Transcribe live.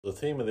The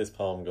theme of this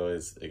poem,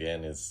 guys,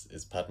 again is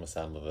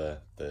Padmasambhava,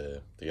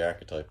 the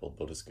archetypal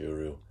Buddhist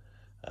guru.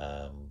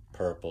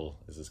 Purple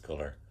is his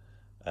color,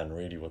 and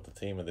really, what the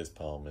theme of this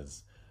poem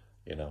is,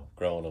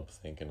 growing up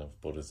thinking of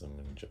Buddhism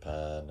in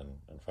Japan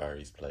and Far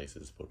East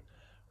places, but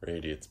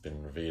really, it's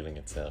been revealing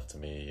itself to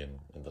me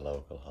in the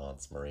local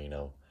haunts,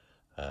 Marino,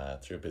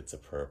 through bits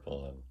of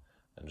purple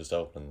and just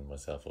opening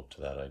myself up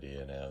to that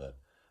idea now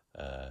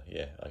that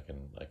yeah,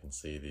 I can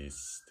see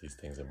these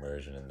things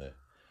emerging in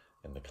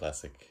the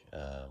classic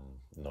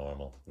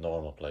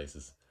normal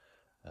places,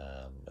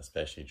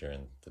 especially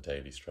during the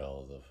daily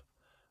strolls of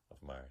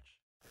March.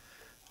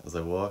 As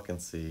I walk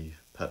and see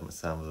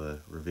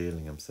Padmasambhava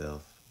revealing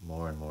himself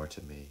more and more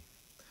to me,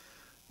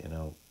 you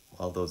know,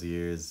 all those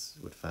years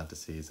with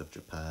fantasies of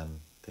Japan,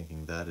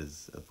 thinking that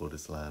is a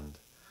Buddhist land.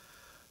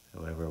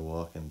 However,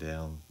 walking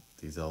down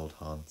these old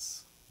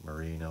haunts,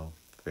 Marino,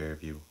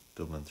 Fairview,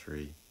 Dublin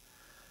 3,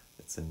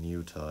 it's a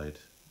new tide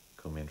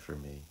come in for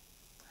me,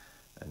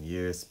 and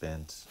years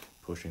spent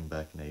pushing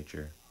back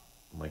nature,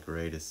 my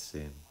greatest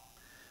sin.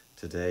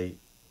 Today,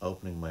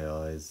 opening my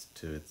eyes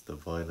to it's the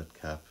violet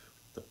cap,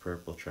 the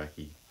purple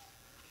trackie.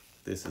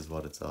 This is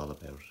what it's all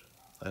about.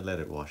 I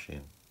let it wash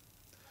in.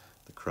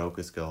 The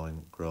crocus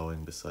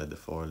growing beside the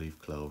four-leaf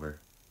clover,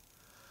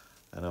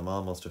 and I'm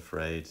almost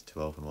afraid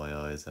to open my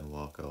eyes and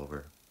walk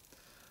over.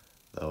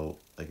 Though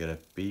I get a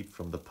beep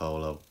from the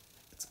polo,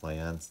 it's my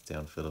aunt's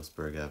down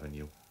Phillipsburg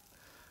Avenue.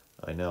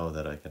 I know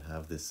that I can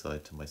have this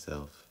side to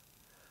myself,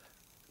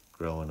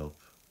 growing up,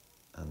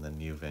 and the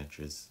new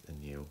ventures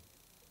anew.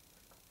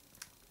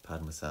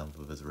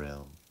 Padmasambhava's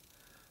realm,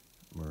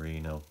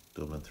 Marino,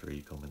 Dublin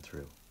 3 coming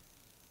through.